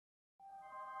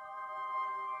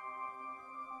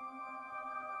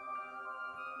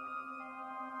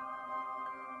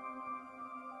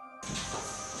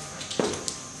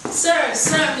Sir,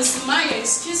 Mr. Meyer,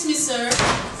 excuse me, sir.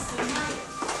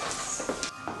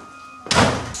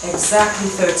 Exactly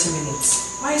 30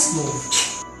 minutes. Wise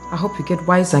move. I hope you get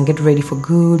wise and get ready for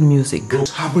good music.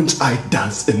 Haven't I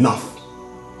danced enough?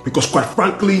 Because quite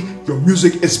frankly, your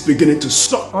music is beginning to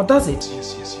suck. Or does it?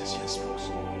 Yes, boss.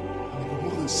 For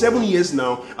more than 7 years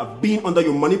now, I've been under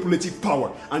your manipulative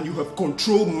power and you have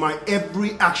controlled my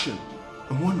every action.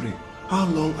 I'm wondering, how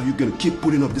long are you going to keep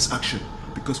putting up this action?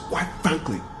 Because quite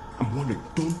frankly, I'm wondering,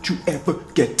 don't you ever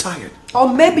get tired?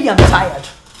 Or maybe I'm tired.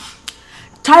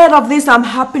 Tired of this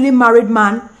unhappily married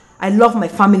man. I love my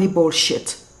family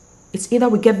bullshit. It's either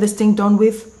we get this thing done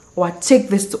with, or I take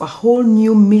this to a whole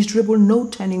new miserable no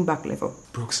turning back level.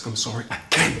 Brooks, I'm sorry, I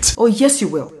can't. Oh yes you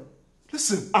will.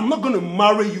 Listen, I'm not going to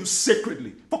marry you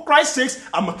sacredly. For Christ's sakes,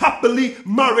 I'm a happily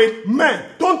married man.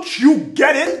 Don't you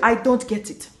get it? I don't get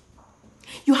it.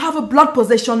 You have a blood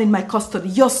possession in my custody.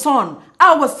 Your son,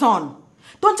 our son.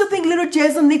 Don't you think little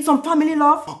Jason needs some family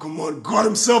love? Oh, come on. God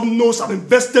himself knows I've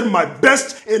invested my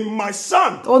best in my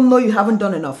son. Oh no, you haven't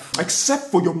done enough.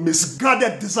 Except for your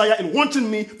misguided desire in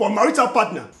wanting me for a marital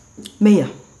partner. Mayor,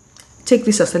 take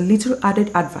this as a little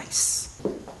added advice.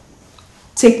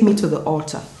 Take me to the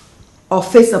altar or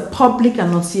face a public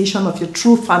annunciation of your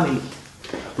true family.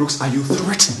 Brooks, are you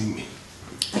threatening me?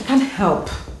 I can't help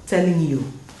telling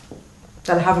you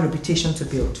that I have a reputation to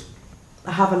build.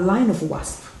 I have a line of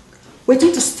wasp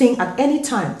waiting to sting at any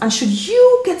time, and should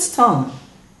you get stung,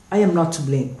 I am not to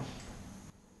blame.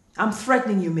 I'm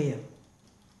threatening you, Mayor.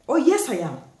 Oh yes, I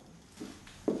am.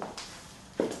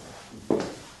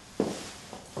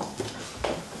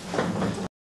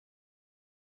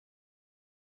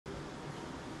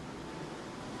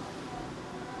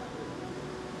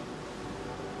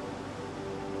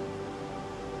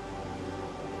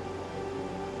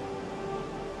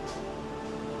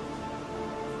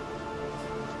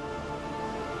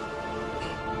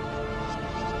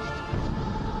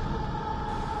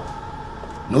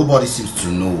 Nobody seems to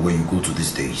know where you go to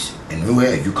these days. And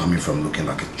where are you coming from looking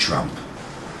like a tramp?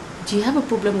 Do you have a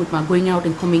problem with my going out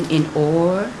and coming in,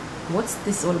 or what's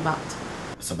this all about?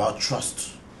 It's about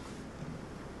trust.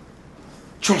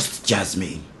 Trust,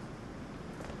 Jasmine.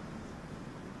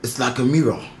 It's like a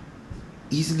mirror.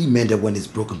 Easily mended when it's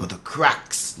broken, but the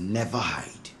cracks never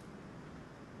hide.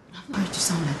 I've not heard you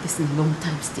sound like this in a long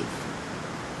time, Steve.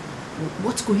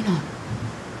 What's going on?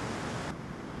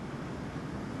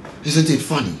 Isn't it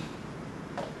funny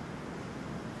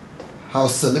how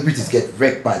celebrities get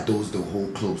wrecked by those they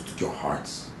hold close to your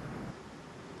hearts?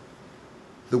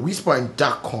 They whisper in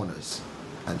dark corners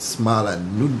and smile,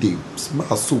 and noonday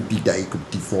smile so big that it could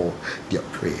devour their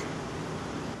prey.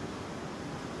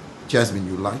 Jasmine,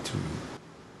 you lied to me.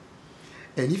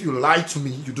 And if you lie to me,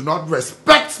 you do not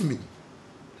respect me.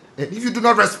 And if you do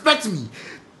not respect me,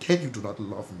 then you do not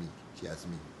love me,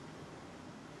 Jasmine.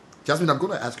 Jasmine, I'm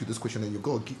going to ask you this question and you're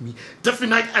going to give me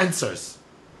definite answers.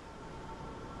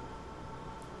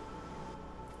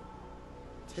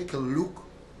 Take a look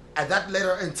at that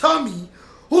letter and tell me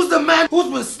who's the man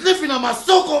who's been sniffing at my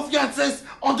so-called fiance's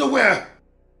underwear.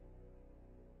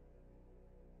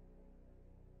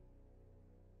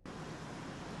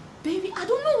 Baby, I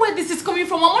don't know where this is coming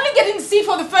from. I'm only getting to see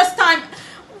for the first time.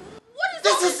 What is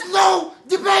this? Is no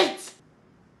debate.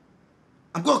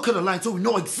 I'm going to cut the line so we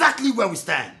know exactly where we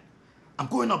stand. I'm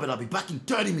going up and I'll be back in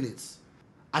 30 minutes.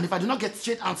 And if I do not get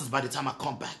straight answers by the time I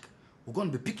come back, we're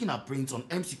going to be picking our brains on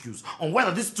MCQs on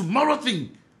whether this tomorrow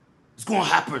thing is going to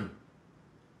happen.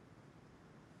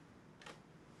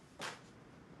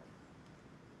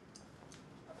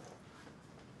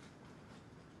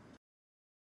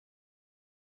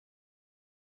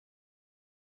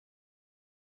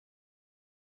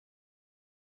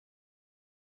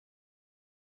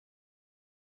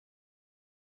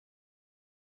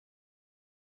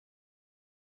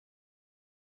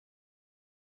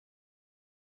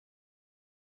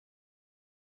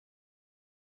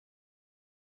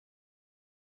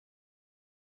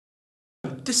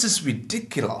 This is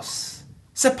ridiculous.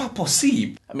 C'est pas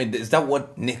possible. I mean, is that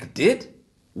what Nick did?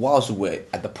 Whilst we were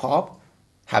at the pub,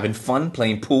 having fun,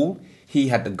 playing pool, he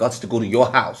had the guts to go to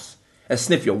your house and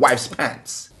sniff your wife's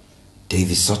pants. Dave,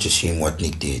 it's such a shame what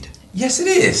Nick did. Yes, it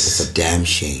is. It's a damn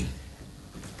shame.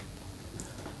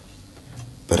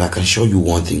 But I can show you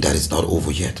one thing that is not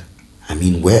over yet. I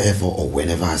mean, wherever or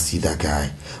whenever I see that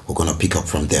guy, we're gonna pick up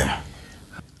from there.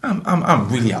 I'm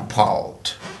really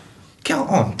appalled. Go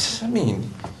on. I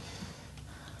mean,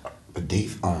 but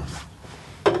Dave,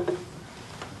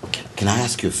 can I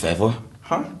ask you a favor?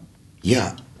 Huh?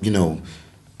 Yeah, you know,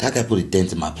 that guy put a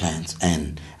dent in my plans,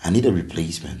 and I need a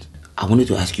replacement. I wanted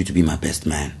to ask you to be my best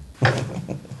man.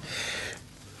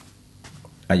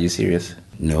 Are you serious?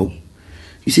 No.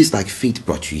 You see, it's like fate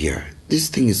brought you here. This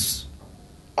thing is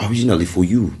originally for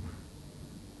you.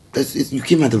 You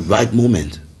came at the right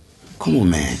moment. Come on,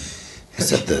 man.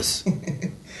 Accept this.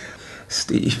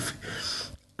 Steve,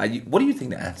 what do you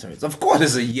think the answer is? Of course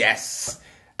it's a yes.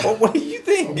 What do you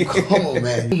think? Oh, come on,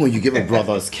 man. Come on, you give a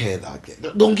brother a scare like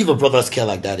that. Don't give a brother a scare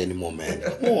like that anymore, man.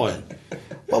 Come on.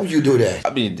 Why would you do that? I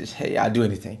mean, hey, I'd do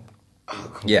anything.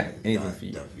 Anything for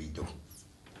you. Davido.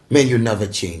 Man, you never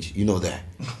change. You know that.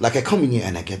 Like, I come in here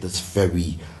and I get this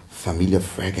very familiar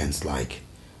fragrance. Like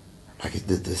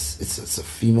it's a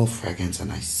female fragrance,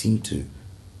 and I seem to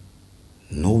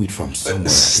know it from somewhere.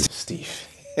 Steve,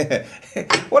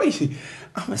 what are you?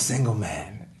 I'm a single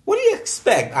man. What do you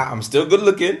expect? I'm still good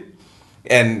looking.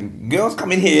 And girls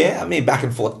come in here, I mean, back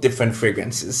and forth, different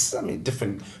fragrances. I mean,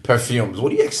 different perfumes. What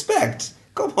do you expect?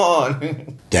 Come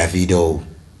on. Davido,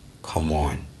 come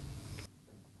on.